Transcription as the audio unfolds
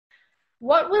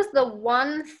What was the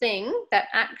one thing that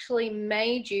actually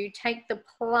made you take the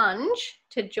plunge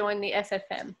to join the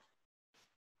SFM?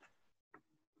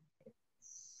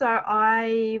 So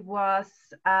I was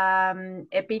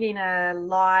a bit in a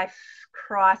life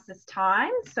crisis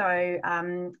time. So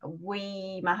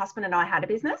my husband and I had a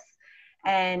business,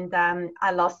 and I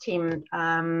lost him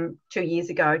 2 years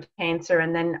ago to cancer.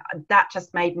 And then that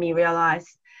just made me realize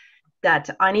that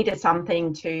I needed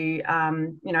something to,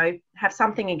 have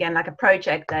something again, like a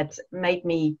project that made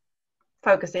me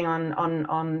focusing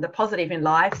on the positive in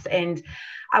life. And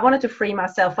I wanted to free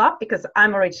myself up because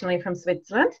I'm originally from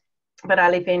Switzerland, but I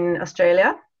live in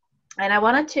Australia, and I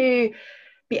wanted to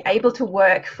be able to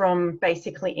work from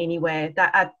basically anywhere.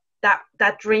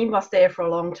 That dream was there for a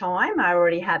long time. I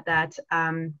already had that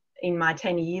in my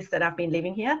 10 years that I've been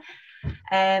living here.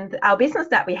 And our business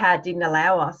that we had didn't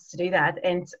allow us to do that.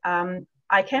 And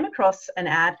I came across an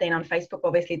ad then on Facebook,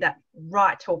 obviously, that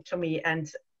talked to me.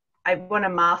 And I want to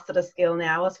master the skill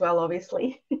now as well,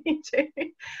 obviously, to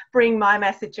bring my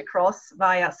message across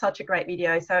via such a great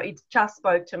video. So it just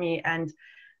spoke to me, and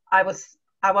I was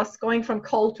going from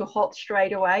cold to hot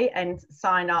straight away and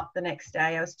sign up the next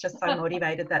day. I was just so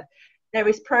motivated that there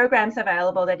is programs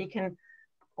available that you can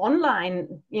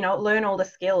online, learn all the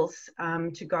skills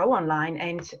to go online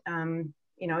and,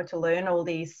 to learn all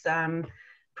these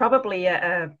probably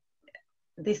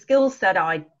the skills that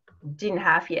I didn't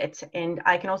have yet. And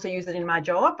I can also use it in my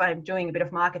job. I'm doing a bit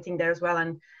of marketing there as well.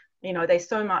 And, there's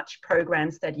so much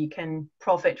programs that you can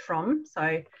profit from.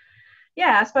 So,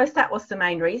 yeah, I suppose that was the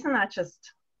main reason. I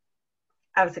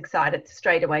was excited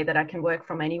straight away that I can work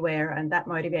from anywhere, and that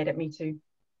motivated me to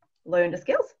learn the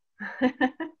skills.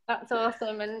 That's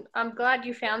awesome, and I'm glad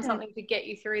you found something to get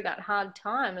you through that hard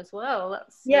time as well.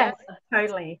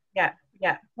 Totally. Yeah.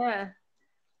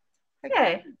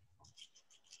 Okay.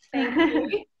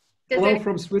 Thank you. Hello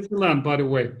from Switzerland, by the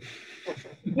way.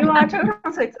 You are too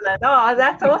from Switzerland. Oh,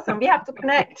 that's awesome. We have to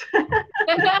connect.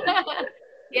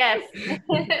 Yes,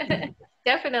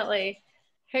 definitely.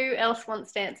 Who else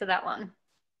wants to answer that one?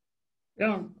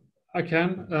 Yeah, I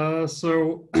can.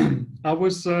 So I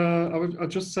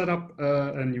just set up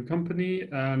a new company,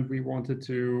 and we wanted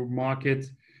to market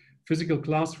physical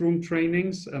classroom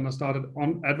trainings, and I started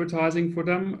on advertising for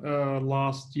them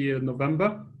last year,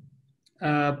 November.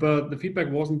 But the feedback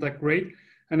wasn't that great,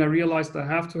 and I realized I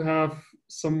have to have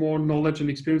some more knowledge and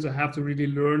experience. I have to really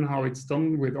learn how it's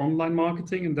done with online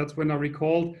marketing, and that's when I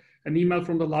recalled an email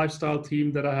from the lifestyle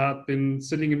team that I had been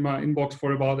sitting in my inbox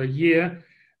for about a year.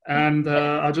 And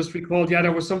I just recalled,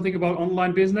 there was something about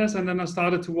online business. And then I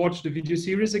started to watch the video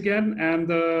series again and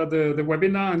the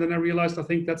webinar. And then I realized, I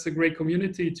think that's a great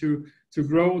community to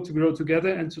grow together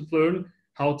and to learn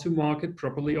how to market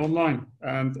properly online.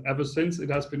 And ever since, it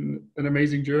has been an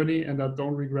amazing journey. And I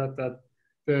don't regret that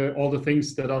all the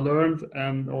things that I learned,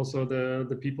 and also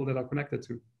the people that I connected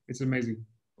to. It's amazing.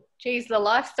 Geez, the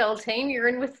lifestyle team, you're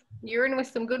in with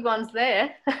some good ones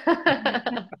there.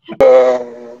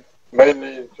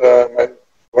 Mainly, I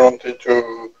wanted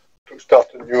to start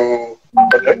a new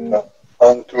project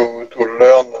and to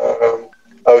learn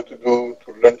how to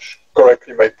launch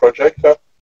correctly my project,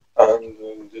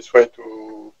 and this way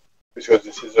because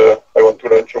this is I want to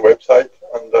launch a website,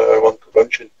 and I want to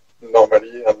launch it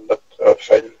normally and not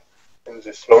fail in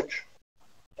this launch,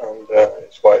 and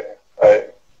it's why I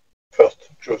first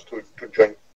chose to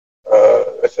join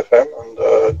SFM and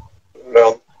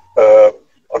learn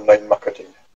online marketing.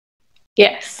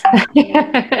 Yes.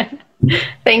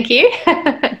 Thank you.